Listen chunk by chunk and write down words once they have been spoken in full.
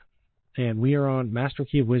and we are on Master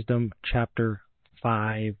Key of Wisdom, Chapter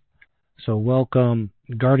 5. So, welcome,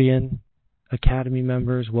 Guardian Academy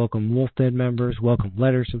members, welcome Wolf Den members, welcome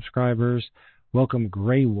Letter subscribers, welcome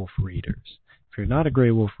Grey Wolf readers. If you're not a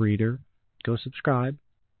Grey Wolf reader, go subscribe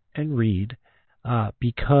and read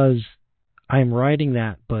because I'm writing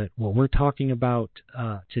that, but what we're talking about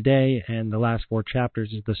today and the last 4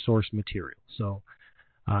 chapters is the source material. So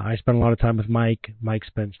I spend a lot of time with Mike. Mike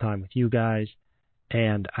spends time with you guys,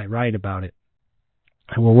 and I write about it.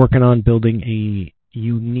 And we're working on building a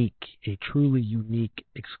truly unique,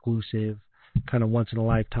 exclusive, kind of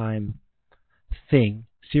once-in-a-lifetime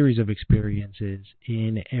series of experiences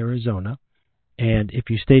in Arizona. And if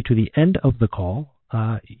you stay to the end of the call,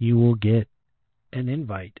 you will get an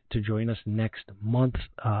invite to join us next month.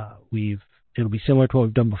 It'll be similar to what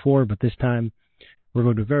we've done before, but this time we're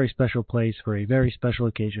going to a very special place for a very special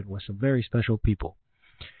occasion with some very special people.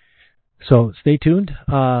 So stay tuned.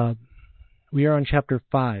 We are on Chapter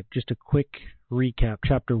 5. Just a quick recap.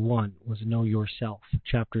 Chapter 1 was Know Yourself.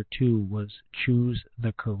 Chapter 2 was Choose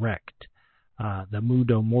the Correct. The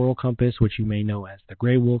Mudo Moral Compass, which you may know as the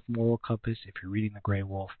Grey Wolf Moral Compass if you're reading the Grey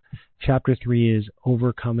Wolf. Chapter 3 is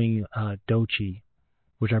Overcoming Dochi,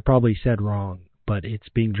 which I probably said wrong, but it's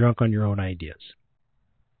being drunk on your own ideas.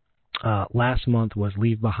 Last month was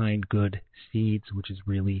Leave Behind Good Seeds, which is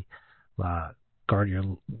really guard your,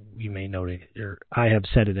 you may know it, or I have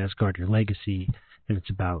said it as guard your legacy, and it's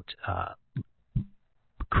about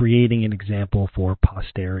creating an example for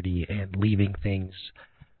posterity and leaving things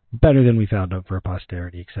better than we found them for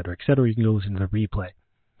posterity, etc., etc. You can go listen to the replay.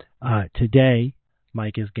 Today,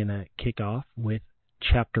 Mike is going to kick off with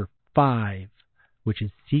Chapter 5, which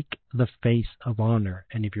is Seek the Face of Honor.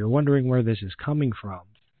 And if you're wondering where this is coming from,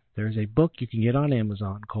 there's a book you can get on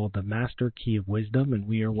Amazon called The Master Key of Wisdom, and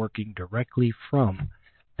we are working directly from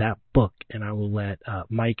that book. And I will let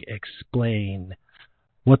Mike explain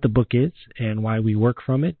what the book is and why we work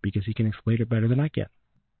from it, because he can explain it better than I can.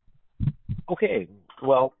 Okay.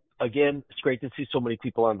 Well, again, it's great to see so many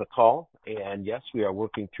people on the call. And yes, we are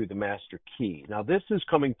working through the Master Key. Now, this is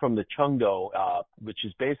coming from the Chengdo, which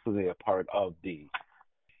is basically a part of the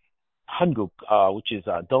Hanguk, which is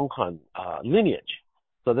Donghan lineage.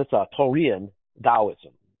 So that's Taoian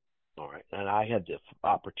Taoism. All right. And I had this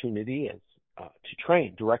opportunity to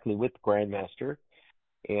train directly with the Grandmaster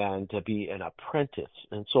and to be an apprentice.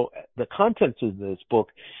 And so the contents of this book,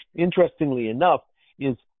 interestingly enough,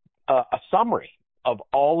 is a summary of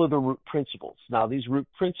all of the root principles. Now, these root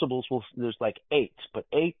principles, there's like 8, but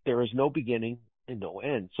 8, there is no beginning and no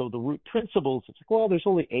end. So the root principles, it's like, well, there's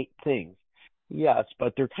only 8 things. Yes,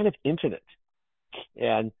 but they're kind of infinite.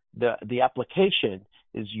 And the application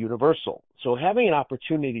is universal. So having an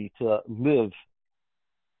opportunity to live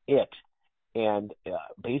it and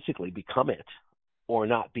basically become it or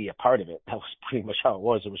not be a part of it, that was pretty much how it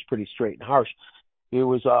was. It was pretty straight and harsh. It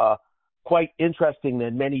was quite interesting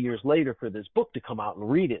then many years later for this book to come out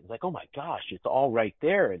and read it. It's like, oh my gosh, it's all right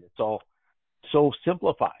there, and it's all so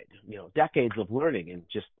simplified, decades of learning and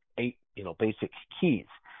just 8, basic keys.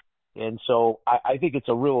 And so I think it's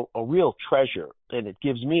a real treasure, and it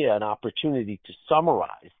gives me an opportunity to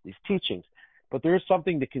summarize these teachings. But there is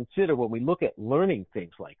something to consider when we look at learning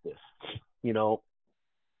things like this.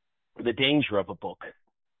 The danger of a book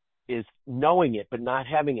is knowing it, but not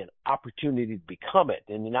having an opportunity to become it.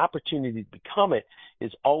 And an opportunity to become it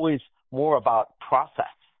is always more about process.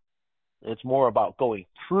 It's more about going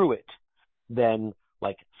through it than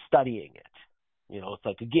like studying it. It's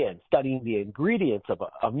like, again, studying the ingredients of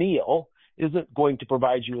a meal isn't going to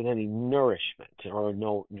provide you with any nourishment or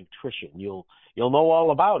no nutrition. You'll know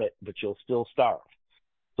all about it, but you'll still starve.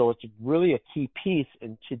 So it's really a key piece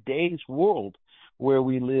in today's world where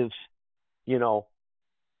we live,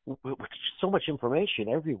 with so much information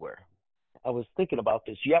everywhere. I was thinking about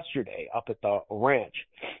this yesterday up at the ranch,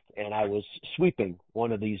 and I was sweeping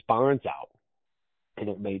one of these barns out, and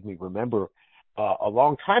it made me remember a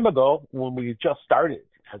long time ago when we just started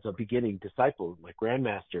as a beginning disciple of my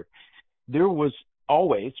Grandmaster. There was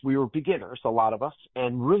always, we were beginners, a lot of us,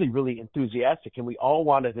 and really, really enthusiastic, and we all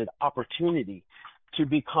wanted an opportunity to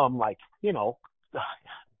become like,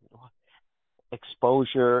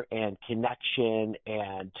 exposure and connection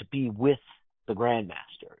and to be with the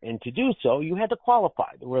Grandmaster. And to do so, you had to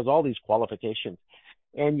qualify. There was all these qualifications.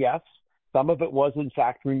 And yes, some of it was, in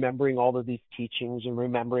fact, remembering all of these teachings and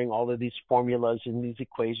remembering all of these formulas and these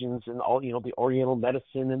equations and all, the Oriental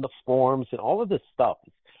medicine and the forms and all of this stuff.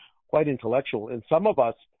 It's quite intellectual. And some of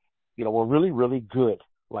us, were really, really good,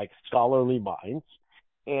 like scholarly minds.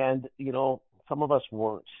 And, some of us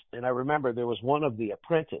weren't. And I remember there was one of the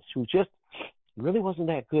apprentice who just really wasn't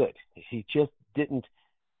that good. He just didn't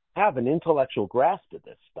have an intellectual grasp of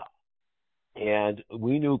this stuff. And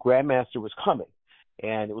we knew Grandmaster was coming.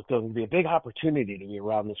 And it was going to be a big opportunity to be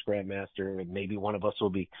around this Grandmaster, and maybe one of us will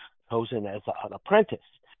be chosen as an apprentice.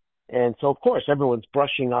 And so, of course, everyone's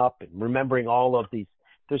brushing up and remembering all of these.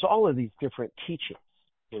 There's all of these different teachings,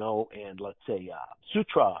 and let's say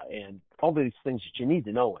sutra and all of these things that you need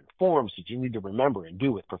to know and forms that you need to remember and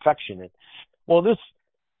do with perfection. And well,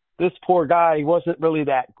 this poor guy, he wasn't really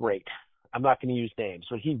that great. I'm not going to use names,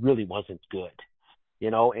 but he really wasn't good.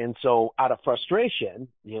 And so out of frustration,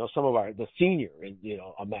 some of the senior and,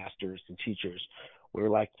 masters and teachers were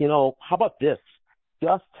like, how about this?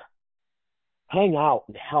 Just hang out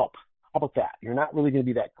and help. How about that? You're not really going to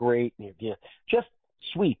be that great. Just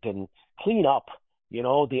sweep and clean up,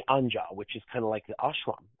 the anja, which is kind of like the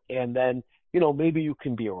ashram. And then, maybe you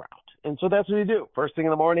can be around. And so that's what he do. First thing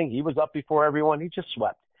in the morning, he was up before everyone. He just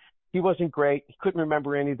swept. He wasn't great. He couldn't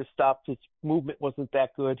remember any of the stuff. His movement wasn't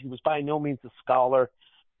that good. He was by no means a scholar.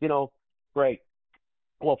 Great.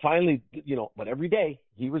 Well, finally, but every day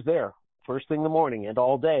he was there, first thing in the morning and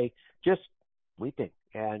all day, just sleeping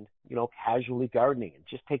and, casually gardening and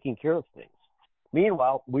just taking care of things.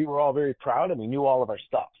 Meanwhile, we were all very proud and we knew all of our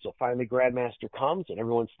stuff. So finally, Grandmaster comes and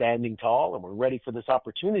everyone's standing tall and we're ready for this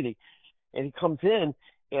opportunity. And he comes in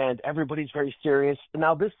and everybody's very serious. And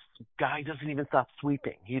now this guy doesn't even stop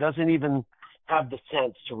sweeping. He doesn't even have the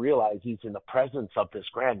sense to realize he's in the presence of this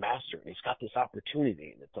Grandmaster and he's got this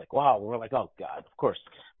opportunity. And it's like, wow, we're like, oh God, of course,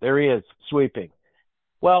 there he is sweeping.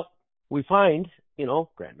 Well, we find,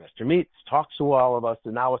 Grandmaster meets, talks to all of us,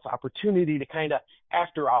 and now it's opportunity to kind of,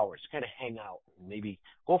 after hours, kind of hang out and maybe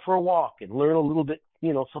go for a walk and learn a little bit,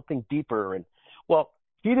 something deeper. And, well,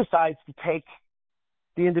 he decides to take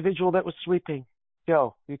the individual that was sweeping,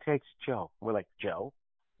 Joe. He takes Joe. We're like, Joe?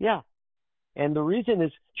 Yeah. And the reason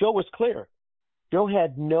is Joe was clear. Joe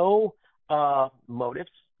had no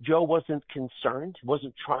motives. Joe wasn't concerned,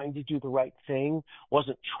 wasn't trying to do the right thing,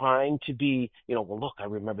 wasn't trying to be, well, look, I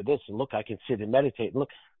remember this, and look, I can sit and meditate. And look,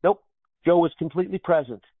 nope, Joe was completely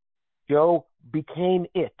present. Joe became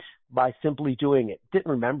it by simply doing it. Didn't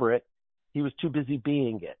remember it. He was too busy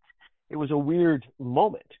being it. It was a weird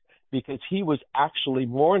moment because he was actually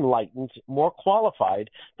more enlightened, more qualified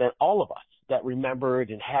than all of us that remembered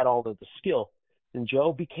and had all of the skill. And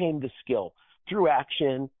Joe became the skill through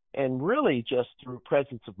action and really just through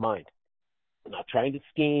presence of mind. Not trying to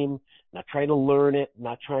scheme, not trying to learn it,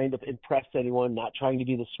 not trying to impress anyone, not trying to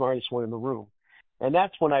be the smartest one in the room. And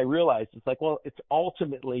that's when I realized it's like, well, it's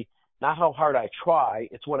ultimately not how hard I try,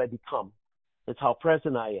 it's what I become. It's how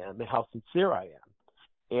present I am and how sincere I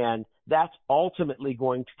am. And that's ultimately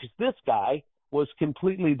going to, because this guy was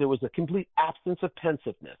completely, there was a complete absence of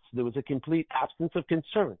pensiveness. There was a complete absence of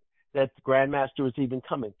concern that the Grandmaster was even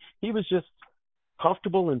coming. He was just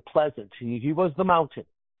comfortable and pleasant. He was the mountain.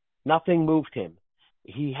 Nothing moved him.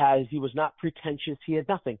 He was not pretentious. He had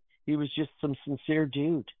nothing. He was just some sincere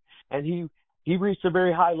dude. And he reached a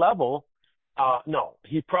very high level. No,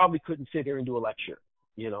 he probably couldn't sit here and do a lecture.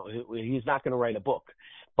 He's not going to write a book.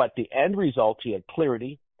 But the end result, he had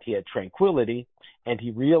clarity, he had tranquility, and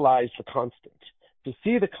he realized the constant. To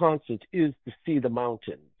see the constant is to see the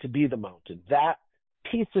mountain, to be the mountain. That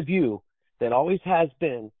piece of you that always has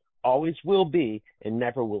been, always will be, and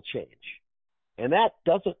never will change. And that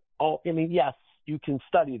doesn't yes, you can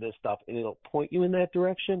study this stuff and it'll point you in that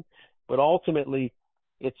direction, but ultimately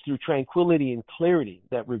it's through tranquility and clarity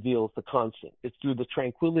that reveals the constant. It's through the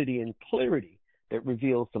tranquility and clarity that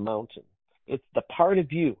reveals the mountain. It's the part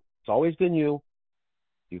of you. It's always been you.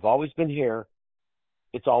 You've always been here.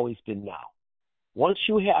 It's always been now. Once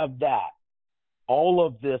you have that, all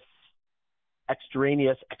of this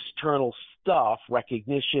extraneous, external stuff,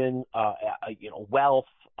 recognition, wealth,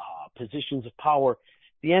 positions of power, at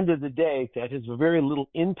the end of the day, that has very little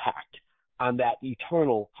impact on that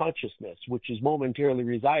eternal consciousness, which is momentarily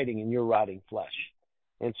residing in your rotting flesh.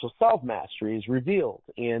 And so self-mastery is revealed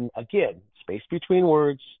in, again, space between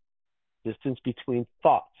words, distance between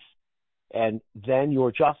thoughts. And then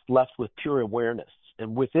you're just left with pure awareness.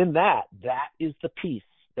 And within that is the peace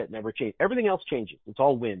that never changes. Everything else changes. It's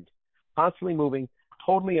all wind, constantly moving,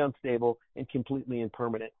 totally unstable, and completely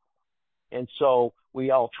impermanent. And so we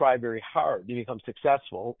all try very hard to become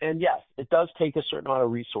successful. And yes, it does take a certain amount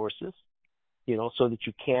of resources, so that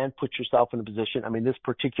you can put yourself in a position. I mean, this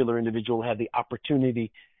particular individual had the opportunity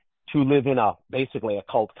to live in basically a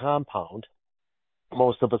cult compound.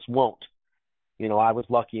 Most of us won't. I was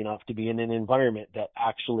lucky enough to be in an environment that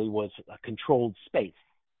actually was a controlled space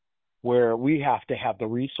where we have to have the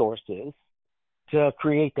resources to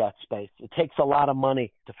create that space. It takes a lot of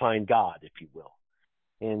money to find God, if you will.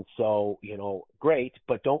 And so, great,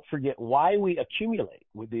 but don't forget why we accumulate.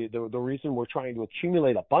 The reason we're trying to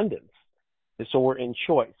accumulate abundance is so we're in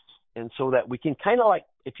choice, and so that we can kind of, like,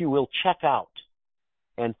 if you will, check out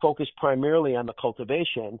and focus primarily on the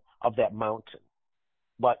cultivation of that mountain.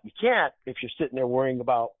 But you can't if you're sitting there worrying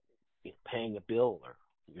about paying a bill or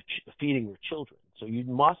feeding your children. So you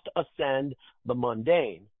must ascend the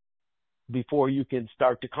mundane before you can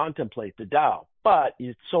start to contemplate the Tao. But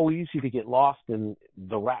it's so easy to get lost in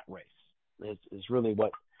the rat race. Is really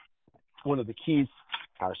what one of the keys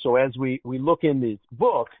are. So as we look in this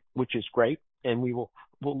book, which is great, and we'll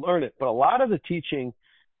learn it, but a lot of the teaching,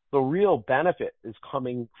 the real benefit is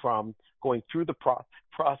coming from going through the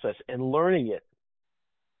process and learning it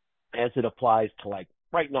as it applies to, like,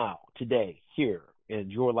 right now, today, here, in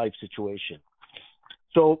your life situation.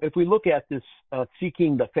 So if we look at this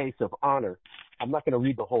seeking the face of honor, I'm not going to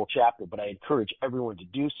read the whole chapter, but I encourage everyone to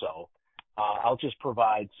do so. I'll just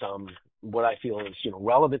provide some, what I feel is,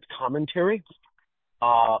 relevant commentary.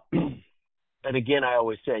 And again, I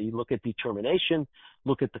always say, you look at determination,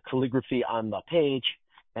 look at the calligraphy on the page,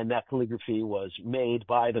 and that calligraphy was made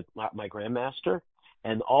by my grandmaster.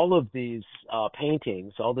 And all of these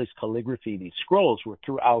paintings, all this calligraphy, these scrolls were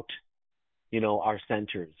throughout, our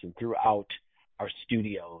centers and throughout our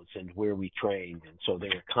studios and where we trained. And so they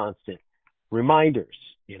were constant reminders,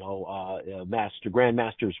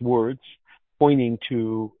 grandmaster's words pointing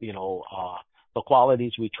to, the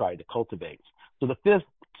qualities we try to cultivate. So the fifth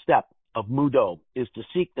step of Mudo is to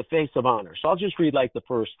seek the face of honor. So I'll just read like the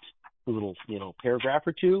first little, paragraph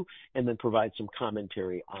or two, and then provide some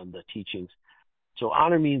commentary on the teachings. So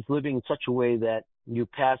honor means living in such a way that you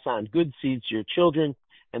pass on good seeds to your children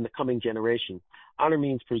and the coming generation. Honor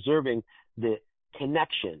means preserving the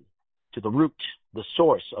connection to the root, the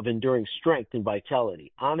source of enduring strength and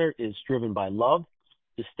vitality. Honor is driven by love,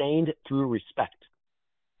 sustained through respect.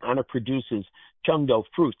 Honor produces Chungdo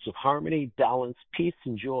fruits of harmony, balance, peace,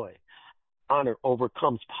 and joy. Honor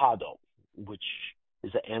overcomes Pado, which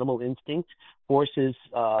is an animal instinct,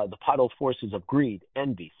 the Pado forces of greed,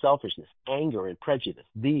 envy, selfishness, anger, and prejudice.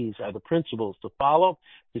 These are the principles to follow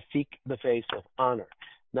to seek the face of honor.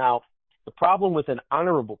 Now, the problem with an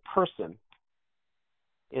honorable person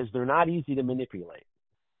is they're not easy to manipulate.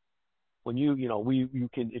 When you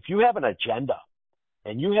can, if you have an agenda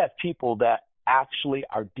and you have people that actually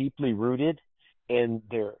are deeply rooted in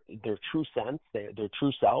their true sense, their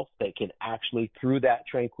true self, they can actually, through that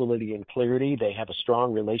tranquility and clarity, they have a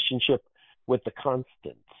strong relationship with the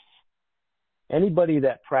constants. Anybody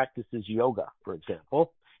that practices yoga, for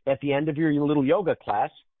example, at the end of your little yoga class,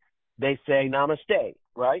 they say namaste,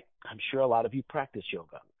 right? I'm sure a lot of you practice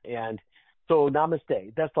yoga. And so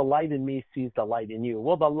namaste, that's the light in me sees the light in you.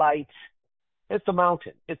 Well, the light, it's the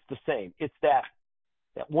mountain. It's the same. It's that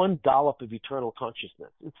one dollop of eternal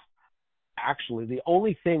consciousness. It's actually the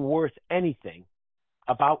only thing worth anything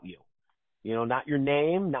about you. Not your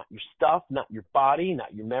name, not your stuff, not your body,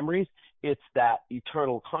 not your memories. It's that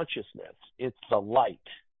eternal consciousness. It's the light.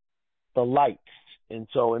 The light. And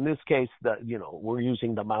so in this case, we're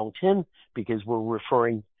using the mountain because we're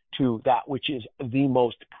referring to that which is the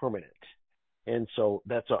most permanent. And so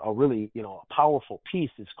that's a really, a powerful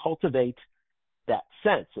piece is cultivate that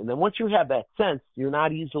sense. And then once you have that sense, you're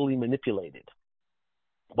not easily manipulated.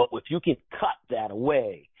 But if you can cut that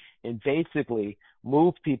away and basically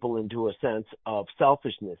move people into a sense of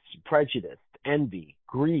selfishness, prejudice, envy,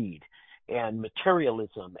 greed, and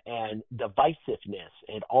materialism and divisiveness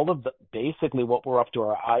and all of basically what we're up to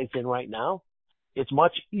our eyes in right now, it's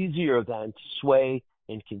much easier than to sway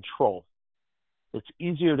and control. It's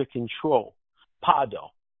easier to control Pado.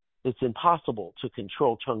 It's impossible to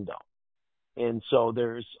control Chungdo. And so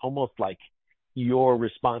there's almost like your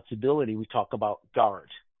responsibility. We talk about guard.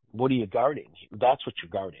 What are you guarding? That's what you're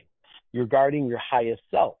guarding. You're guarding your highest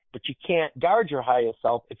self. But you can't guard your highest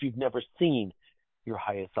self if you've never seen your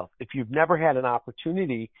highest self, if you've never had an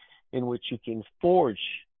opportunity in which you can forge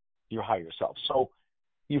your higher self. So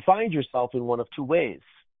you find yourself in one of two ways,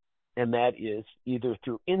 and that is either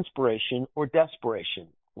through inspiration or desperation.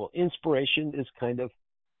 Well, inspiration is kind of,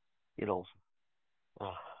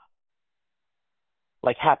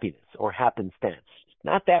 like happiness or happenstance.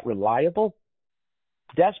 Not that reliable.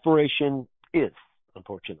 Desperation is,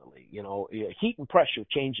 unfortunately. Heat and pressure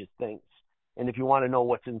changes things. And if you want to know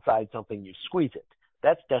what's inside something, you squeeze it.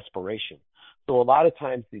 That's desperation. So a lot of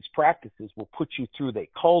times these practices will put you through the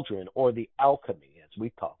cauldron or the alchemy, as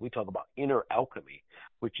we talk. We talk about inner alchemy,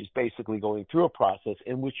 which is basically going through a process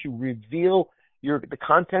in which you reveal the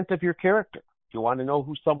content of your character. If you want to know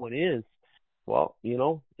who someone is, well,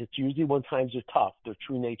 it's usually when times are tough, their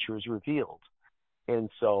true nature is revealed. And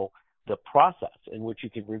so the process in which you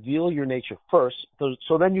can reveal your nature first,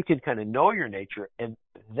 so then you can kind of know your nature and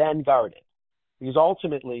then guard it. Because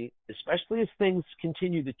ultimately, especially as things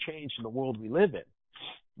continue to change in the world we live in,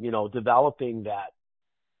 developing that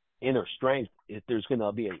inner strength, if there's going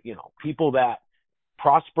to be, people that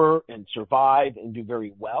prosper and survive and do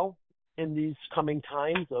very well in these coming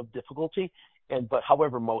times of difficulty, but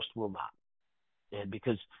however, most will not. And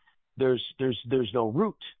because there's no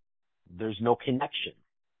root, there's no connection.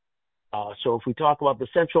 So if we talk about the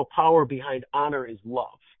central power behind honor is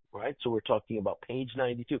love, right? So we're talking about page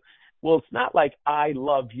 92. Well, it's not like I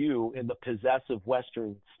love you in the possessive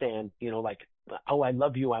Western stand, like, oh, I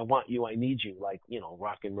love you, I want you, I need you, like,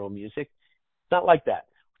 rock and roll music. It's not like that.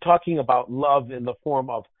 We're talking about love in the form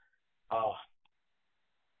of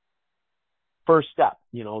first step,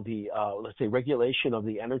 the, let's say, regulation of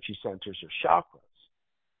the energy centers or chakras.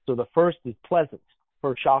 So the first is pleasant,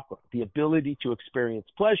 first chakra, the ability to experience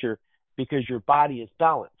pleasure because your body is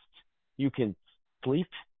balanced. You can sleep,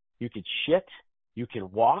 you can shit, you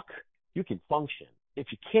can walk, you can function. If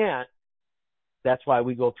you can't, that's why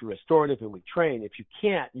we go through restorative and we train. If you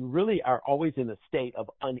can't, you really are always in a state of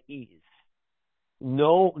unease.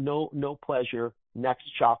 No pleasure. Next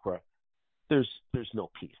chakra, there's no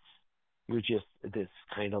peace. You're just this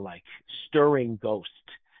kind of like stirring ghost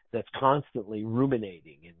that's constantly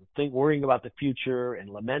ruminating and worrying about the future and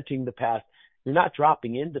lamenting the past. You're not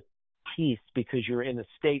dropping into peace because you're in a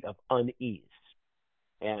state of unease.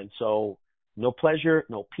 And so no pleasure,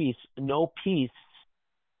 no peace, no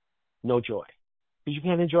joy. Because you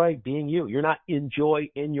can't enjoy being you. You're not in joy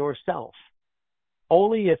in yourself.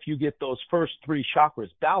 Only if you get those first three chakras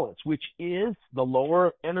balanced, which is the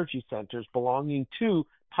lower energy centers belonging to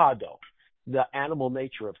Pado, the animal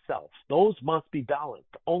nature of self. Those must be balanced.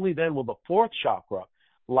 Only then will the fourth chakra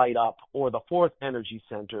light up, or the fourth energy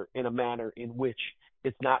center, in a manner in which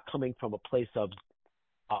it's not coming from a place of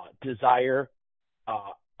desire,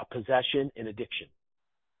 a possession, and addiction.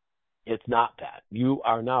 It's not that. You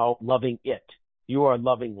are now loving it. You are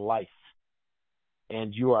loving life.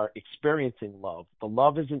 And you are experiencing love. The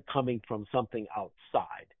love isn't coming from something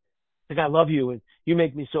outside. Like, I love you and you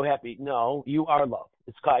make me so happy. No, you are love.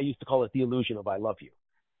 I used to call it the illusion of I love you.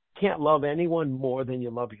 You can't love anyone more than you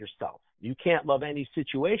love yourself. You can't love any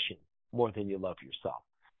situation more than you love yourself.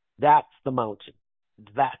 That's the mountain.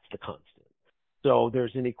 That's the constant. So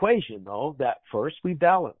there's an equation, though, that first we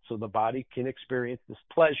balance so the body can experience this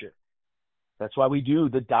pleasure. That's why we do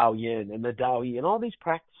the Dao Yin and the Dao Yi and all these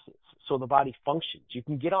practices so the body functions. You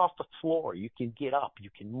can get off the floor. You can get up. You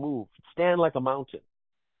can move. Stand like a mountain.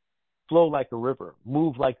 Flow like a river.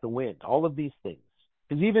 Move like the wind. All of these things.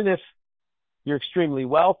 Because even if you're extremely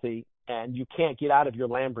wealthy and you can't get out of your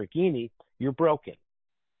Lamborghini, you're broken.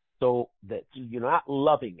 So that you're not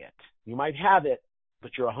loving it. You might have it,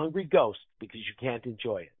 but you're a hungry ghost because you can't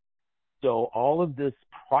enjoy it. So all of this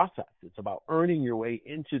process, it's about earning your way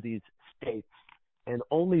into these states. And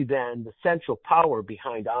only then the central power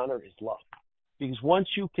behind honor is love. Because once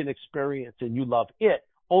you can experience and you love it,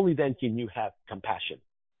 only then can you have compassion.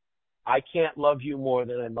 I can't love you more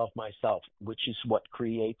than I love myself, which is what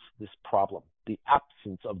creates this problem, the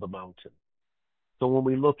absence of the mountain. So when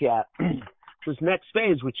we look at this next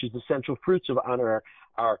phase, which is the central fruits of honor,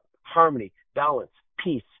 are harmony, balance,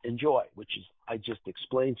 peace, and joy, which is I just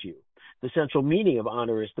explained to you. The central meaning of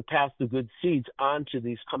honor is to pass the good seeds on to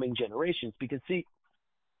these coming generations. Because, see,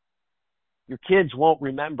 your kids won't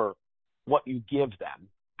remember what you give them.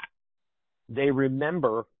 They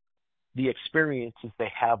remember the experiences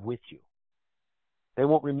they have with you. They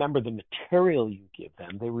won't remember the material you give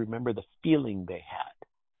them. They remember the feeling they had.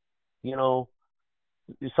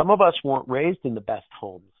 Some of us weren't raised in the best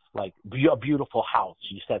homes, like a beautiful house.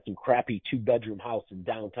 You just had some crappy 2-bedroom house in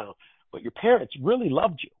downtown. But your parents really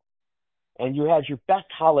loved you. And you had your best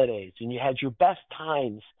holidays and you had your best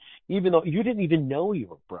times, even though you didn't even know you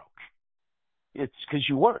were broke. It's because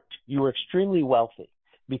you weren't. You were extremely wealthy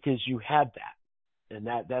because you had that. And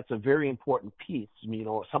that's a very important piece.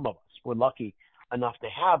 Some of us were lucky enough to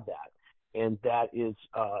have that. And that is,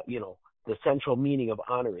 the central meaning of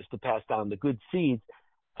honor is to pass down the good seeds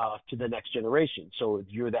to the next generation. So if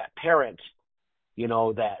you're that parent,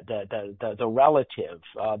 the relative,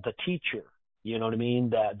 the teacher, you know what I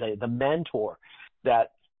mean? The mentor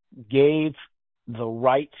that gave the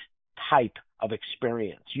right type of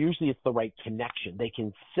experience. Usually it's the right connection. They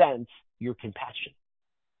can sense your compassion.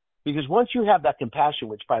 Because once you have that compassion,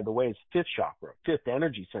 which, by the way, is fifth chakra, fifth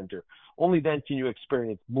energy center, only then can you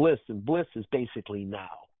experience bliss. And bliss is basically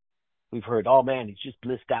now. We've heard, oh, man, he's just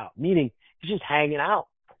blissed out, meaning he's just hanging out,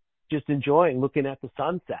 just enjoying looking at the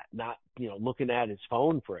sunset, not, looking at his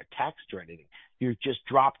phone for a text or anything. You're just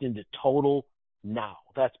dropped into total now.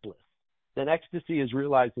 That's bliss. Then ecstasy is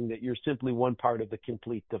realizing that you're simply one part of the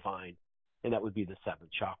complete divine, and that would be the seventh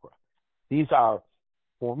chakra. These are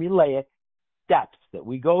formulaic steps that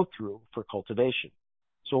we go through for cultivation.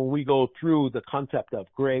 So when we go through the concept of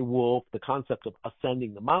gray wolf, the concept of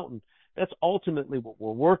ascending the mountain, that's ultimately what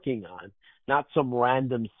we're working on, not some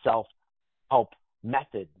random self-help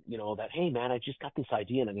method, that, hey, man, I just got this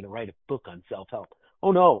idea and I'm going to write a book on self-help.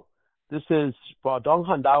 Oh, no. This is for a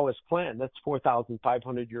Donghan Taoist clan. That's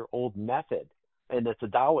 4,500-year-old method. And it's a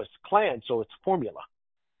Taoist clan, so it's formula.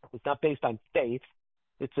 It's not based on faith.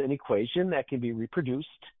 It's an equation that can be reproduced,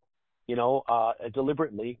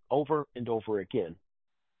 deliberately over and over again.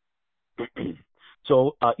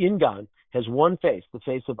 So Ingan has one face, the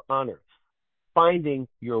face of honor. Finding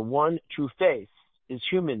your one true face is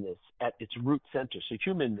humanness at its root center. So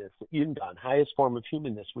humanness, Ingan, highest form of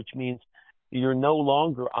humanness, which means you're no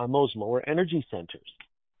longer on those lower energy centers.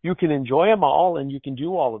 You can enjoy them all and you can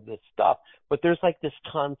do all of this stuff, but there's like this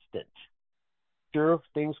constant. Sure,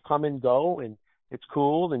 things come and go and it's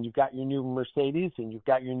cool and you've got your new Mercedes and you've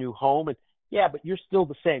got your new home and yeah, but you're still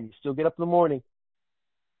the same. You still get up in the morning.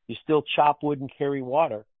 You still chop wood and carry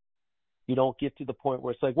water. You don't get to the point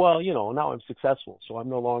where it's like, well, now I'm successful, so I'm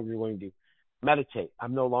no longer going to meditate.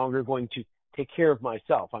 I'm no longer going to take care of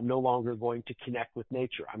myself. I'm no longer going to connect with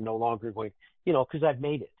nature. I'm no longer going, because I've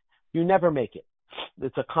made it. You never make it.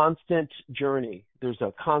 It's a constant journey. There's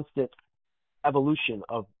a constant evolution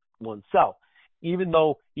of oneself. Even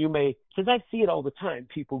though you may, because I see it all the time,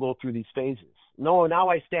 people go through these phases. No, now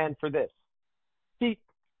I stand for this. See,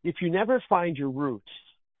 if you never find your roots,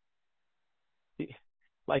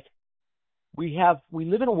 like we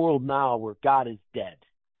live in a world now where God is dead.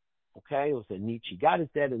 Okay, it was a Nietzsche. God is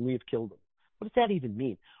dead and we have killed him. What does that even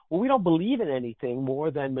mean? Well, we don't believe in anything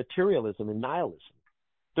more than materialism and nihilism.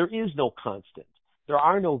 There is no constant. There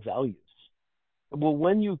are no values. Well,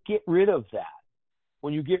 when you get rid of that,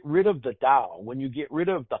 when you get rid of the Tao, when you get rid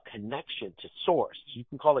of the connection to source, you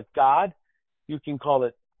can call it God, you can call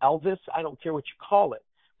it Elvis, I don't care what you call it.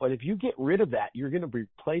 But if you get rid of that, you're going to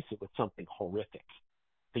replace it with something horrific.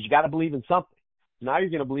 Because you got to believe in something. Now you're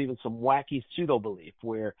going to believe in some wacky pseudo-belief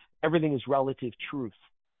where everything is relative truth.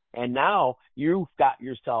 And now you've got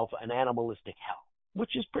yourself an animalistic hell,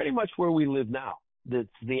 which is pretty much where we live now. It's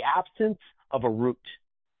the absence of a root.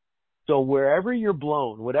 So wherever you're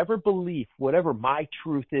blown, whatever belief, whatever my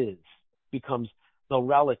truth is, becomes the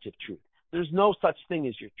relative truth. There's no such thing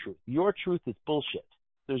as your truth. Your truth is bullshit.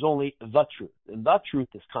 There's only the truth. And the truth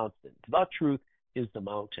is constant. The truth is the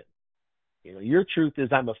mountain. Your truth is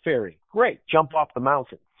I'm a fairy. Great, jump off the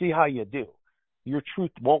mountain. See how you do. Your truth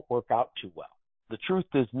won't work out too well. The truth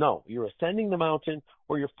is no. You're ascending the mountain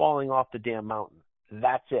or you're falling off the damn mountain.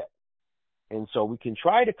 That's it. And so we can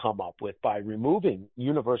try to come up with, by removing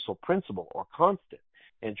universal principle or constant,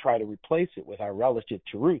 and try to replace it with our relative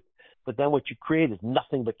truth. But then what you create is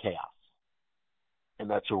nothing but chaos. And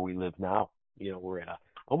that's where we live now. We're at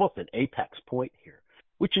almost an apex point here,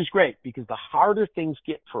 which is great because the harder things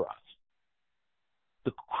get for us,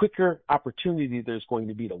 the quicker opportunity there's going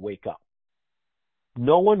to be to wake up.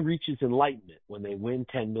 No one reaches enlightenment when they win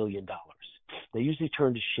 $10 million. They usually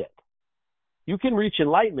turn to shit. You can reach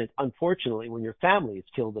enlightenment, unfortunately, when your family is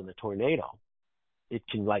killed in a tornado. It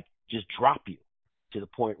can just drop you to the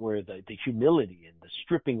point where the humility and the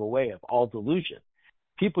stripping away of all delusion.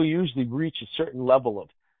 People usually reach a certain level of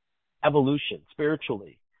evolution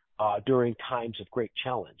spiritually during times of great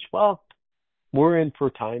challenge. Well, we're in for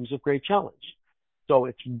times of great challenge. So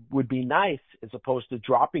it would be nice, as opposed to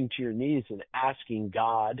dropping to your knees and asking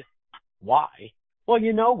God why. Well,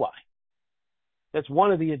 you know why. That's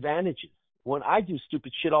one of the advantages. When I do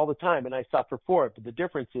stupid shit all the time and I suffer for it, but the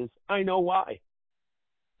difference is I know why.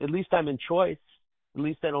 At least I'm in choice. At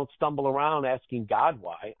least I don't stumble around asking God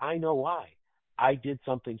why. I know why. I did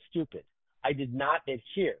something stupid. I did not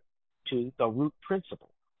adhere to the root principle.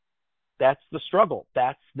 That's the struggle.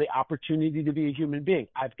 That's the opportunity to be a human being.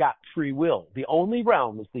 I've got free will. The only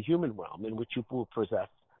realm is the human realm in which you will possess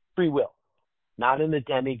free will. Not in the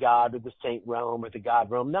demigod or the saint realm or the God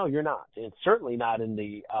realm. No, you're not. And certainly not in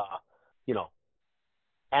the,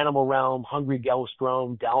 animal realm, hungry ghost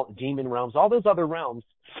realm, demon realms, all those other realms.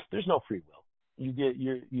 There's no free will.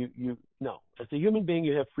 No. As a human being,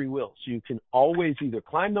 you have free will. So you can always either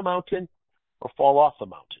climb the mountain or fall off the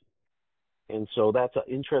mountain. And so that's an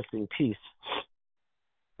interesting piece.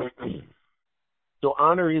 So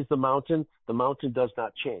honor is the mountain. The mountain does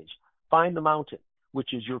not change. Find the mountain,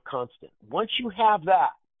 which is your constant. Once you have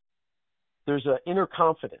that, there's an inner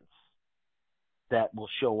confidence that will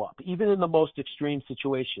show up, even in the most extreme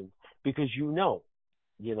situations, because you know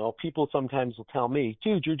People sometimes will tell me,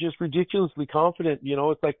 dude, you're just ridiculously confident.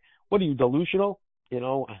 It's like, what are you, delusional? You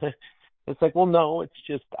know, it's like, well, no, it's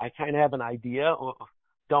just I kind of have an idea. Or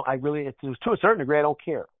don't I really? It's, to a certain degree, I don't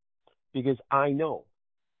care because I know,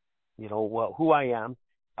 who I am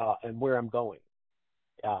and where I'm going,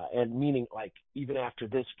 and meaning like even after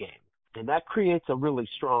this game, and that creates a really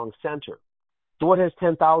strong center. So what has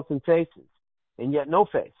 10,000 faces and yet no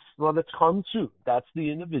face? Well, that's Kung Tzu. That's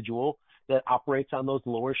the individual that operates on those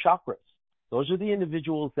lower chakras. Those are the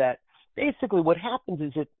individuals that basically what happens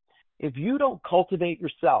is that if you don't cultivate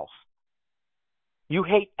yourself, you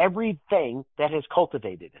hate everything that has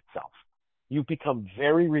cultivated itself. You become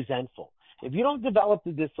very resentful. If you don't develop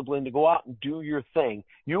the discipline to go out and do your thing,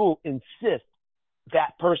 you will insist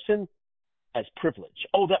that person as privilege.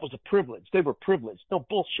 Oh, that was a privilege. They were privileged. No,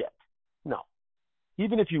 bullshit. No.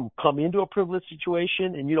 Even if you come into a privileged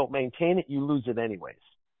situation and you don't maintain it, you lose it anyways.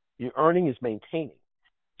 Your earning is maintaining.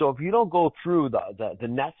 So if you don't go through the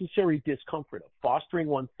necessary discomfort of fostering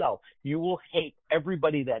oneself, you will hate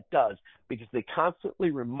everybody that does because they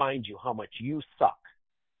constantly remind you how much you suck.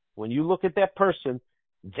 When you look at that person,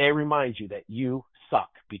 they remind you that you suck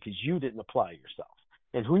because you didn't apply yourself.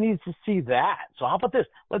 And who needs to see that? So how about this?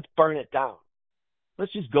 Let's burn it down.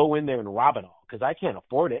 Let's just go in there and rob it all because I can't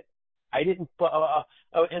afford it. I didn't,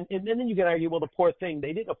 and then you can argue, well, the poor thing,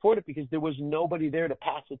 they didn't afford it because there was nobody there to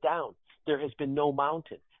pass it down. There has been no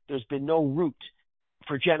mountain. There's been no root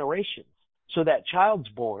for generations. So that child's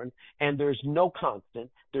born and there's no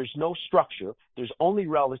constant. There's no structure. There's only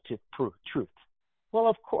relative truth. Well,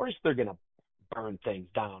 of course they're going to burn things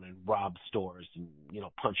down and rob stores and,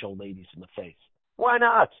 punch old ladies in the face. Why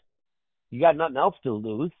not? You got nothing else to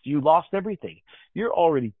lose. You lost everything. You're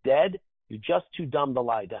already dead. You're just too dumb to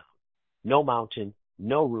lie down. No mountain,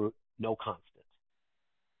 no root, no constant.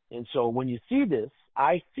 And so when you see this,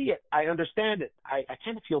 I see it. I understand it. I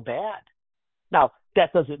kind of feel bad. Now,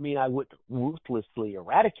 that doesn't mean I would ruthlessly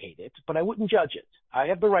eradicate it, but I wouldn't judge it. I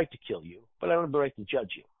have the right to kill you, but I don't have the right to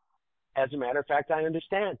judge you. As a matter of fact, I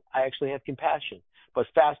understand. I actually have compassion. But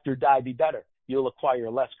faster die, be better. You'll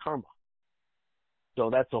acquire less karma.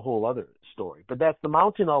 So that's a whole other story. But the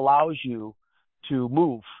mountain allows you to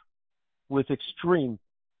move with extreme,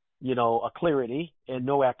 a clarity and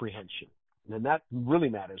no apprehension. And that really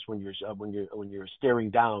matters when you're staring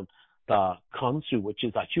down the Kung Tzu, which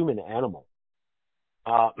is a human animal.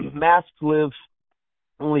 Masks live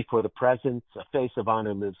only for the present. A face of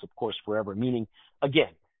honor lives, of course, forever. Meaning,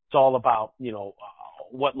 again, it's all about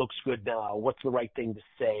what looks good now, what's the right thing to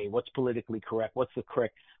say, what's politically correct, what's the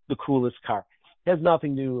coolest car. It has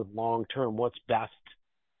nothing to do with long term. What's best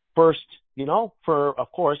first, for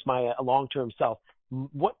of course my long term self.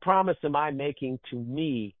 What promise am I making to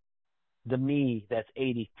me, the me that's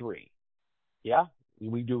 83? Yeah,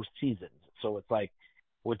 we do seasons, so it's like,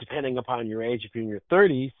 well, depending upon your age, if you're in your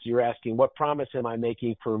 30s, you're asking, what promise am I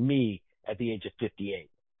making for me at the age of 58?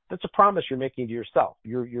 That's a promise you're making to yourself.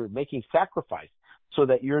 You're making sacrifice so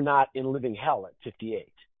that you're not in living hell at 58.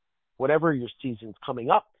 Whatever your season's coming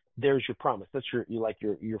up, there's your promise. That's your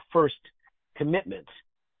first commitment,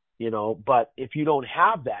 But if you don't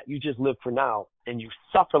have that, you just live for now and you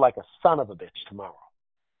suffer like a son of a bitch tomorrow.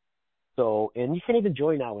 So, and you can't even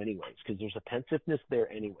join now anyways, because there's a pensiveness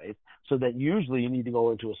there anyways. So that usually you need to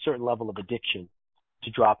go into a certain level of addiction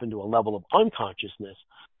to drop into a level of unconsciousness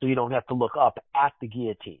so you don't have to look up at the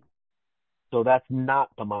guillotine. So that's not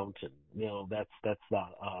the mountain. That's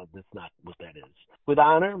not what that is.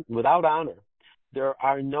 Without honor, there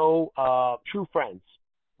are no true friends.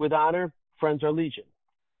 With honor, friends are legion.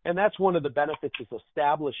 And that's one of the benefits of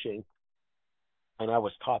establishing, and I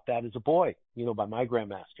was taught that as a boy, by my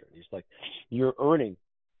grandmaster. He's like, you're earning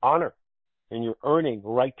honor and you're earning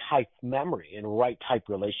right type memory and right type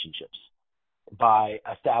relationships by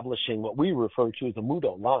establishing what we refer to as the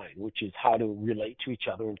Mudo line, which is how to relate to each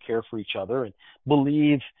other and care for each other and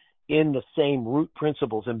believe in the same root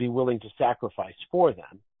principles and be willing to sacrifice for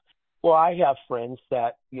them. Well, I have friends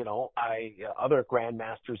that, other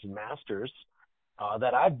grandmasters and masters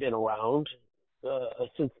that I've been around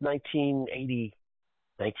since 1980.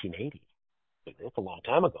 It's a long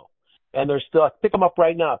time ago. And they're still, pick them up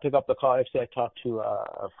right now. Pick up the call. Actually, I talked to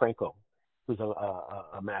Franco, who's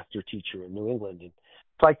a master teacher in New England. And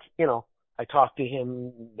it's like, I talk to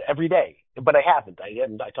him every day, but I haven't.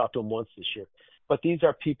 I talked to him once this year. But these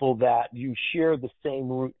are people that you share the same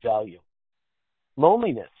root value.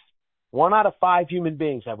 Loneliness. 1 out of 5 human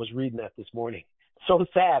beings, I was reading that this morning. So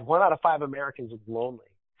sad. 1 out of 5 Americans is lonely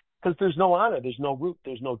because there's no honor, there's no root,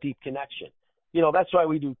 there's no deep connection. That's why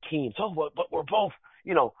we do teams. Oh, but we're both,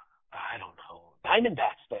 I don't know,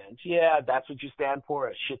 Diamondbacks fans. Yeah, that's what you stand for,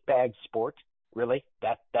 a shitbag sport. Really?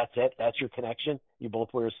 That's it? That's your connection? You both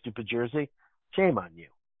wear a stupid jersey? Shame on you.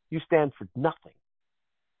 You stand for nothing.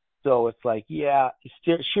 So it's like, yeah,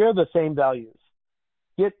 share the same values.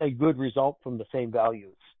 Get a good result from the same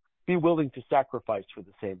values. Be willing to sacrifice for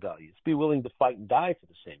the same values. Be willing to fight and die for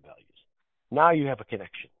the same values. Now you have a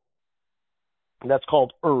connection. And that's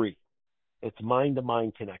called Uri. It's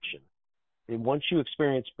mind-to-mind connection. And once you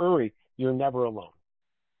experience Uri, you're never alone.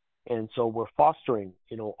 And so we're fostering,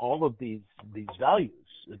 all of these values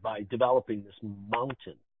by developing this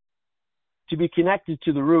mountain. To be connected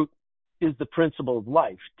to the root is the principle of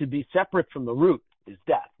life. To be separate from the root is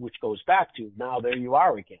death, which goes back to now there you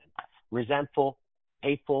are again. Resentful,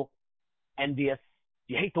 hateful, envious.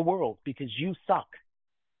 You hate the world because you suck.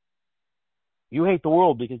 You hate the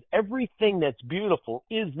world because everything that's beautiful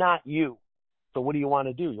is not you. So what do you want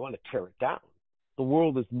to do? You want to tear it down. The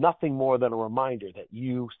world is nothing more than a reminder that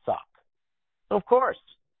you suck. Of course,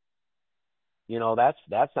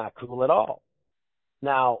 that's not cool at all.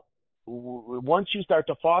 Now, once you start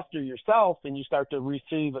to foster yourself and you start to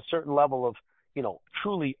receive a certain level of,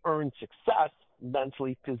 truly earned success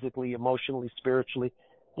mentally, physically, emotionally, spiritually,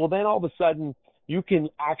 well, then all of a sudden you can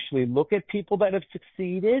actually look at people that have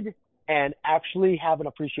succeeded and actually have an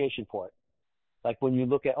appreciation for it. Like when you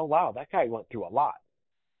look at, oh, wow, that guy went through a lot.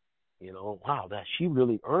 Wow, that she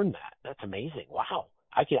really earned that. That's amazing. Wow.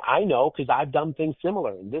 I know because I've done things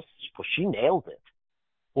similar and she nailed it.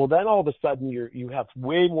 Well, then all of a sudden you have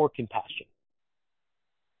way more compassion.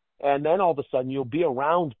 And then all of a sudden you'll be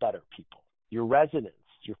around better people. Your resonance,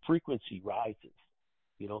 your frequency rises.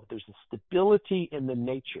 There's a stability in the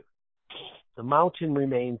nature. The mountain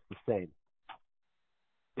remains the same.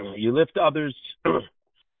 You lift others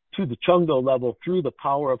to the Chungdo level through the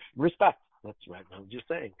power of respect. That's right. I was just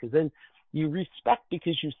saying. Because then you respect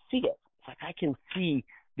because you see it. It's like I can see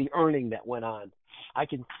the earning that went on. I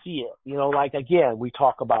can see it. Like again, we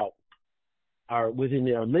talk about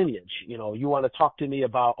within our lineage. You want to talk to me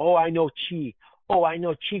about, oh, I know Qi. Oh, I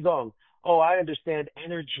know Qigong. Oh, I understand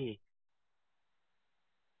energy.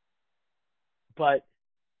 But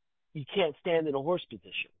you can't stand in a horse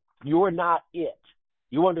position. You're not it.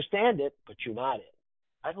 You understand it, but you're not it.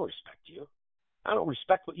 I don't respect you. I don't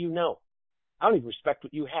respect what you know. I don't even respect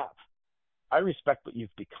what you have. I respect what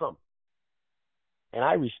you've become. And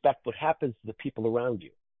I respect what happens to the people around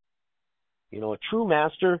you. A true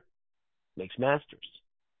master makes masters.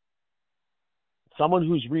 Someone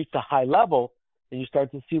who's reached a high level, and you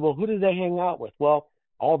start to see, well, who do they hang out with? Well,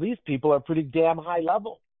 all these people are pretty damn high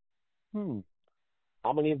level.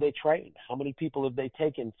 How many have they trained? How many people have they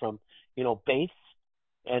taken from, base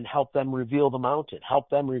and help them reveal the mountain, help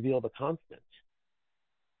them reveal the constant?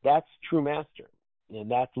 That's true master. And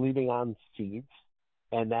that's leaving on seeds,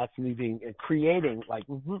 and that's leaving and creating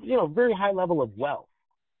very high level of wealth.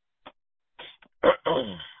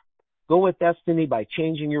 Go with destiny by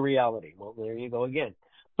changing your reality. Well, there you go again.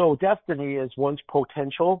 So destiny is one's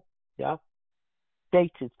potential. Yeah.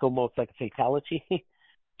 Fate is almost like a fatality.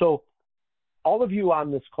 So all of you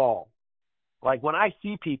on this call, like when I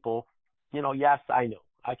see people, yes, I know.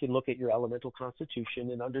 I can look at your elemental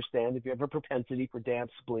constitution and understand if you have a propensity for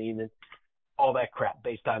damp spleen and all that crap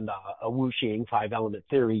based on a Wuxing 5-element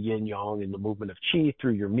theory, yin yang, and the movement of qi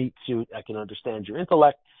through your meat suit. I can understand your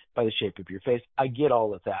intellect by the shape of your face. I get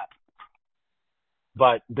all of that.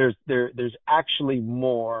 But there's actually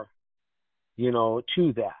more,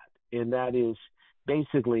 to that. And that is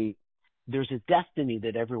basically there's a destiny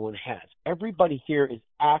that everyone has. Everybody here is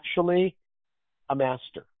actually a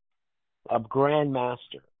master, a grand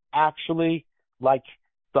master, actually like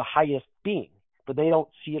the highest being, but they don't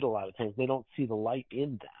see it a lot of times. They don't see the light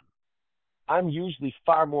in them. I'm usually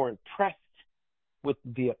far more impressed with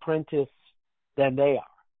the apprentice than they are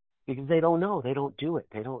because they don't know. They don't do it.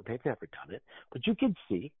 They've never done it. But you can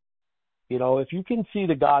see, if you can see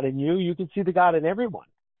the God in you, you can see the God in everyone.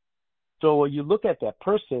 So when you look at that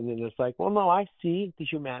person and it's like, well, no, I see the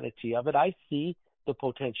humanity of it. I see the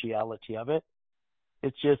potentiality of it.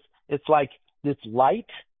 It's like this light.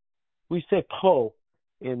 We say Po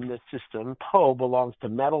in the system. Po belongs to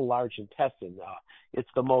metal large intestine. It's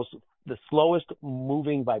the slowest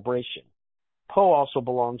moving vibration. Po also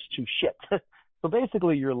belongs to shit. So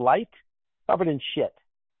basically you're light covered in shit,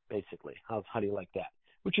 basically. How do you like that?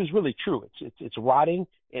 Which is really true. It's rotting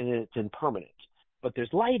and it's impermanent. But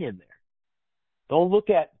there's light in there. Don't look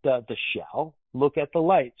at the shell. Look at the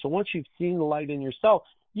light. So once you've seen the light in yourself,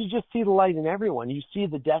 you just see the light in everyone. You see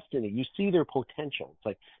the destiny. You see their potential. It's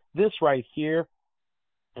like this right here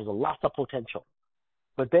has a lot of potential.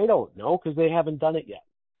 But they don't know because they haven't done it yet.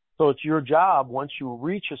 So it's your job once you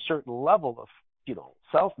reach a certain level of,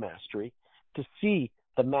 self-mastery to see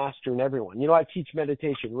the master in everyone. You know, I teach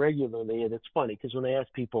meditation regularly, and it's funny because when I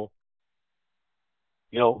ask people,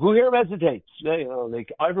 you know, who here meditates? You know,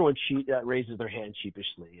 like everyone raises their hand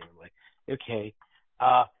sheepishly, and I'm like, okay,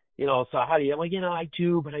 uh, you know, so how do you? I'm like, you know, I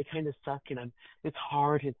do, but I kind of suck, and it's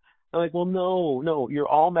hard, and I'm like, well, no, you're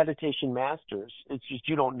all meditation masters. It's just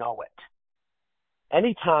you don't know it.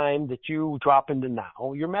 Anytime that you drop into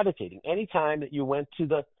now, you're meditating. Anytime that you went to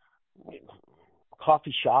the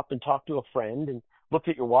coffee shop and talked to a friend and looked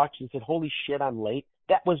at your watch and said, holy shit, I'm late,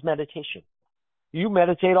 that was meditation. You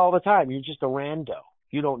meditate all the time. You're just a rando.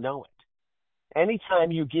 You don't know it.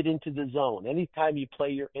 Anytime you get into the zone, anytime you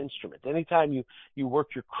play your instrument, anytime you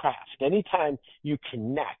work your craft, anytime you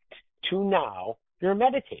connect to now, you're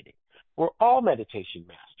meditating. We're all meditation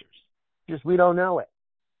masters. Just we don't know it.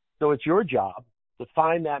 So it's your job to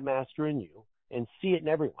find that master in you and see it in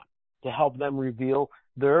everyone to help them reveal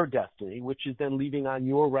their destiny, which is then leaving on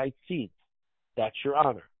your right seeds. That's your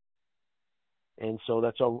honor. And so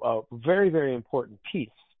that's a very, very important piece.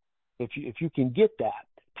 If you can get that,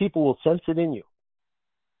 people will sense it in you.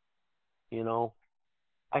 You know,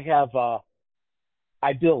 I have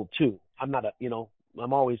I build too. I'm not a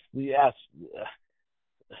I'm always we ask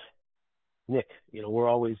Nick. You know, we're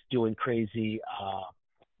always doing crazy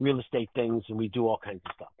real estate things, and we do all kinds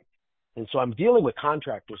of stuff. And so I'm dealing with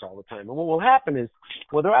contractors all the time. And what will happen is,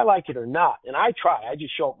 whether I like it or not, and I try, I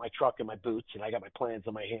just show up my truck and my boots and I got my plans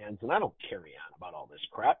in my hands and I don't carry on about all this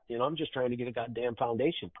crap. You know, I'm just trying to get a goddamn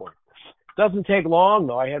foundation for it. Doesn't take long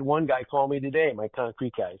though. I had one guy call me today, my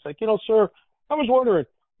concrete guy. He's like, you know, sir, I was wondering,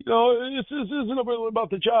 you know, this isn't about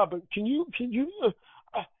the job, but can you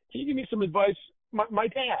give me some advice? My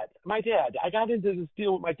dad, I got into this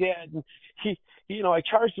deal with my dad, and you know, I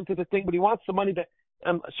charged him for the thing, but he wants the money back.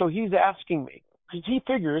 So he's asking me because he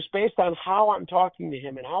figures based on how I'm talking to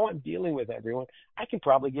him and how I'm dealing with everyone, I can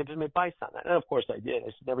probably give him advice on that. And of course I did. I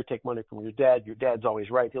said, never take money from your dad. Your dad's always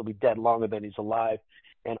right. He'll be dead longer than he's alive.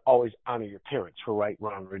 And always honor your parents for right,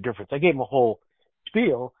 wrong, or indifference. I gave him a whole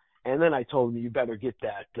spiel, and then I told him you better get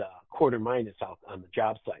that quarter minus out on the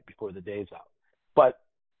job site before the day's out. But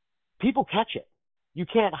people catch it. You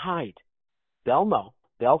can't hide. They'll know.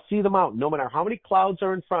 They'll see the mountain, no matter how many clouds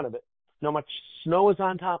are in front of it, no much snow is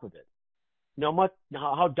on top of it, no much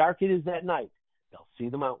how dark it is that night. They'll see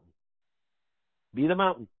the mountain. Be the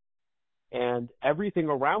mountain, and everything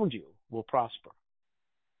around you will prosper.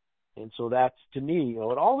 And so that's to me, you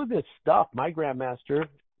know, and all of this stuff, my grandmaster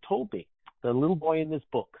told me. The little boy in this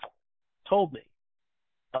book told me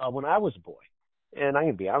when I was a boy. And I'm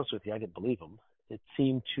going to be honest with you, I didn't believe him. It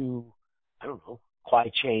seemed to, I don't know,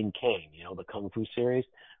 Kwai Chain Kang, you know, the Kung Fu series.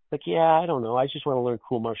 Like, yeah, I don't know. I just want to learn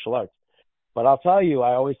cool martial arts. But I'll tell you,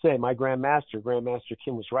 I always say my Grandmaster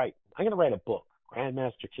Kim was right. I'm going to write a book.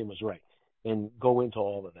 Grandmaster Kim was right. And go into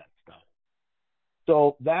all of that stuff.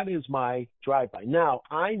 So that is my drive-by. Now,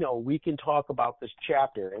 I know we can talk about this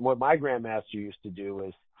chapter, and what my grandmaster used to do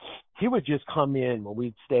is he would just come in when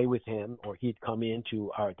we'd stay with him, or he'd come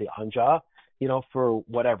into the anja, you know, for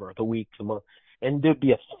whatever, the week, the month, and there'd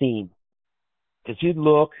be a theme. Because you'd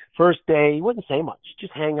look, first day, he wouldn't say much,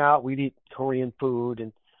 just hang out, we'd eat Korean food,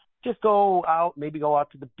 and just go out, maybe go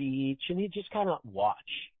out to the beach, and he'd just kind of watch.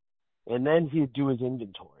 And then he'd do his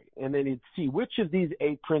inventory. And then he'd see which of these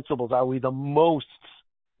 8 principles are we the most,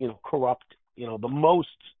 you know, corrupt, you know, the most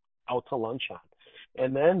out to lunch on.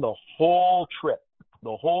 And then the whole trip,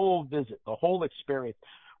 the whole visit, the whole experience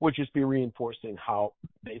would just be reinforcing how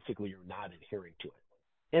basically you're not adhering to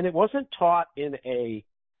it. And it wasn't taught it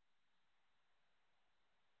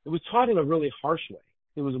was taught in a really harsh way.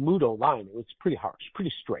 It was a Mudo line. It was pretty harsh,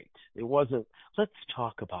 pretty straight. It wasn't, let's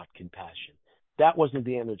talk about compassion. That wasn't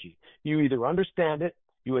the energy. You either understand it,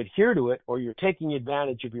 you adhere to it, or you're taking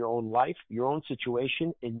advantage of your own life, your own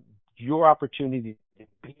situation, and your opportunity to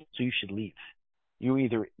be, so you should leave. You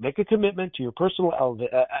either make a commitment to your personal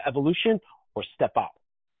evolution or step out.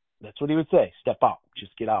 That's what he would say. Step out.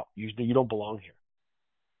 Just get out. You don't belong here.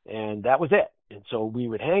 And that was it. And so we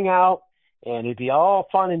would hang out, and it'd be all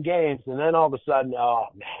fun and games. And then all of a sudden, oh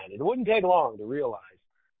man, it wouldn't take long to realize,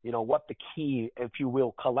 you know, what the key, if you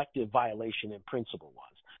will, collective violation and principle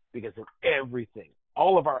was. Because in everything,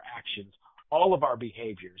 all of our actions, all of our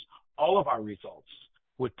behaviors, all of our results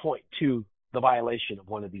would point to the violation of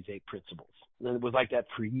one of these 8 principles. And it was like that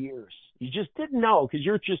for years. You just didn't know because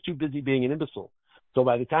you're just too busy being an imbecile. So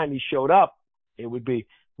by the time he showed up, it would be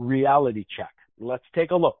reality check. Let's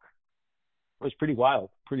take a look. It was pretty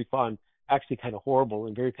wild, pretty fun, actually kind of horrible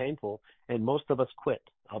and very painful. And most of us quit,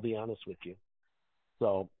 I'll be honest with you.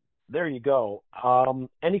 So there you go.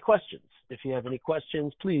 Any questions? If you have any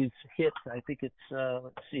questions, please hit, I think it's,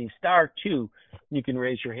 let's see, *2. You can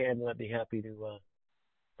raise your hand and I'd be happy to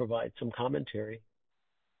provide some commentary.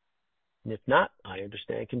 And if not, I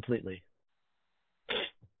understand completely.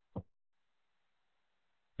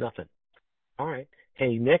 Nothing. All right.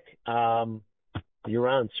 Hey, Nick, you're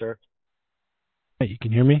on, sir. Hey, you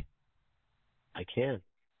can hear me? I can.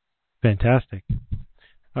 Fantastic.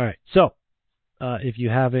 All right. So, if you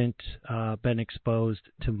haven't been exposed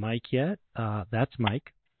to Mike yet, that's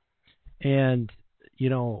Mike. And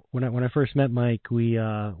when I first met Mike, we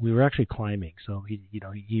were actually climbing. So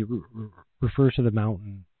he refers to the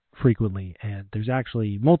mountain frequently, and there's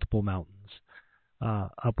actually multiple mountains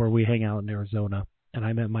up where we hang out in Arizona. And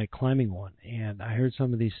I met Mike climbing one, and I heard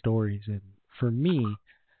some of these stories, and for me,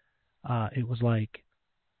 it was like,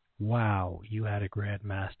 wow, you had a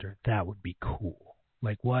grandmaster. That would be cool.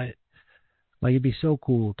 Like what? Like it'd be so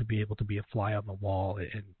cool to be able to be a fly on the wall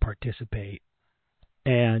and participate.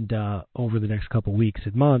 And over the next couple weeks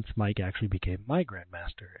and months, Mike actually became my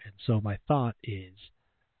grandmaster. And so my thought is,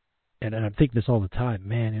 and I'm thinking this all the time,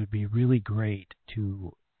 man, it would be really great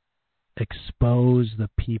to expose the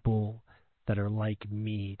people that are like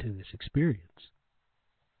me to this experience.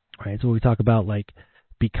 Right? So we talk about like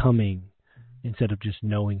becoming instead of just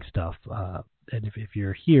knowing stuff. And if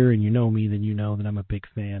you're here and you know me, then you know that I'm a big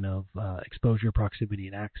fan of exposure, proximity,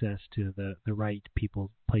 and access to the right people,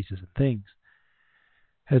 places, and things.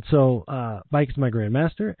 And so Mike is my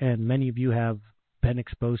grandmaster, and many of you have been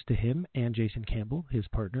exposed to him and Jason Campbell, his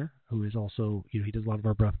partner, who is also, he does a lot of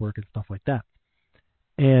our breath work and stuff like that.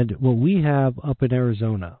 And what we have up in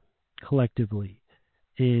Arizona collectively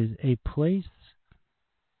is a place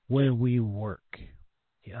where we work.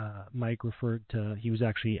 Mike referred to, he was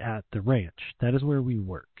actually at the ranch. That is where we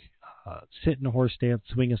work. Sit in a horse stance,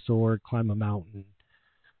 swing a sword, climb a mountain,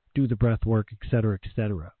 do the breath work, etc.,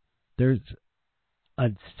 etc. There's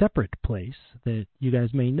a separate place that you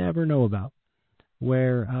guys may never know about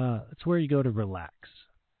where it's where you go to relax.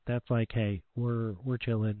 That's like, hey, we're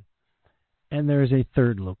chilling. And there's a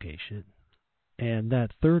third location. And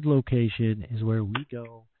that third location is where we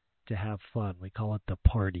go to have fun. We call it the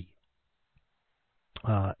party.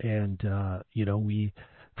 We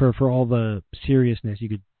for all the seriousness, you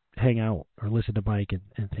could hang out or listen to Mike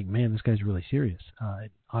and think, man, this guy's really serious.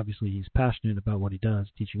 Obviously, he's passionate about what he does,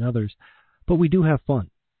 teaching others. But we do have fun,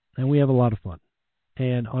 and we have a lot of fun.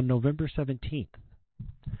 And on November 17th,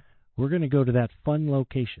 we're going to go to that fun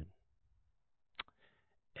location.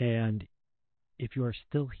 And if you are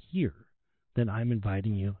still here, then I'm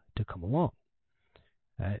inviting you to come along.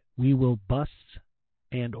 We will bus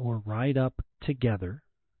and or ride up together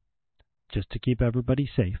just to keep everybody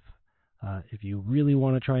safe. If you really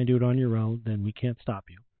want to try and do it on your own, then we can't stop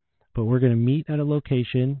you. But we're going to meet at a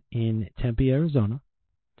location in Tempe, Arizona.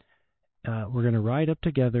 We're going to ride up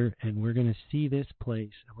together, and we're going to see this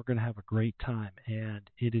place, and we're going to have a great time. And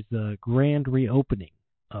it is the grand reopening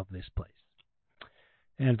of this place.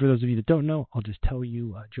 And for those of you that don't know, I'll just tell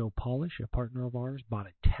you, Joe Polish, a partner of ours, bought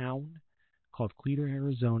a town called Clear,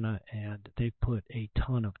 Arizona, and they put a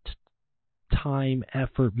ton of time,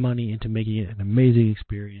 effort, money into making it an amazing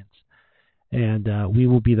experience. And we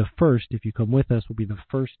will be the first, if you come with us, we'll be the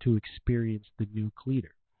first to experience the new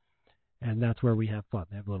Clear. And that's where we have fun.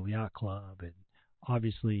 They have a little yacht club, and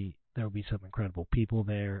obviously there will be some incredible people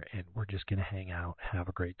there, and we're just going to hang out, have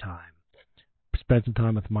a great time, spend some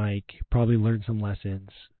time with Mike, probably learn some lessons,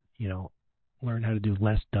 learn how to do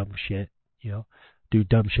less dumb shit, do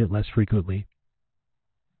dumb shit less frequently.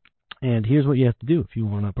 And here's what you have to do if you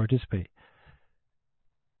want to participate.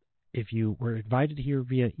 If you were invited here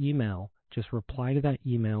via email, just reply to that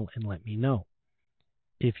email and let me know.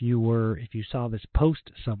 If you saw this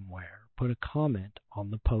post somewhere, put a comment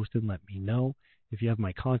on the post and let me know. If you have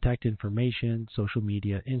my contact information, social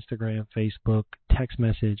media, Instagram, Facebook, text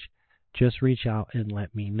message, just reach out and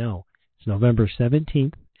let me know. It's November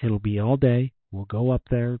 17th. It'll be all day. We'll go up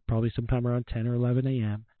there probably sometime around 10 or 11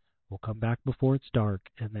 a.m. We'll come back before it's dark,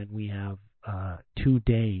 and then we have 2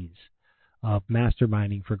 days of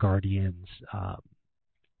masterminding for Guardians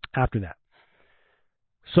after that.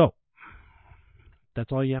 So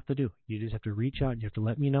that's all you have to do. You just have to reach out and you have to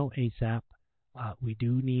let me know ASAP. We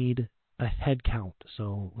do need a head count,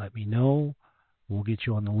 so let me know. We'll get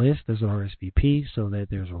you on the list as an RSVP so that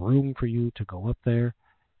there's room for you to go up there.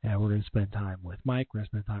 And we're going to spend time with Mike. We're going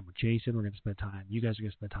to spend time with Jason. We're going to spend time. You guys are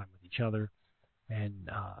going to spend time with each other. And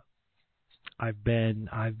I've been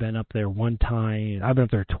up there one time. I've been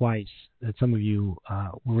up there twice. And some of you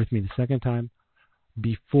were with me the second time.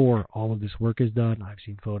 Before all of this work is done, I've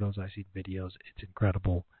seen photos, I've seen videos. It's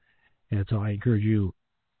incredible. And so I encourage you,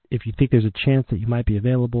 if you think there's a chance that you might be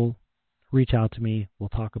available, reach out to me. We'll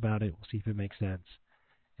talk about it. We'll see if it makes sense.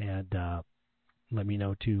 And let me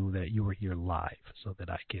know too that you were here live so that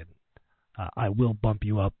I will bump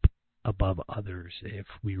you up above others if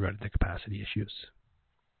we run into capacity issues.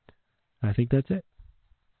 I think that's it.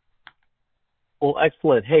 Well,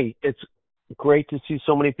 excellent. Hey, it's great to see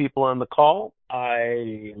so many people on the call.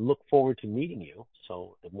 I look forward to meeting you.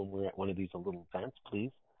 So when we're at one of these little events,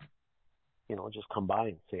 please, just come by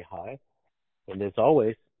and say hi. And as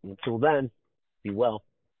always, until then, be well.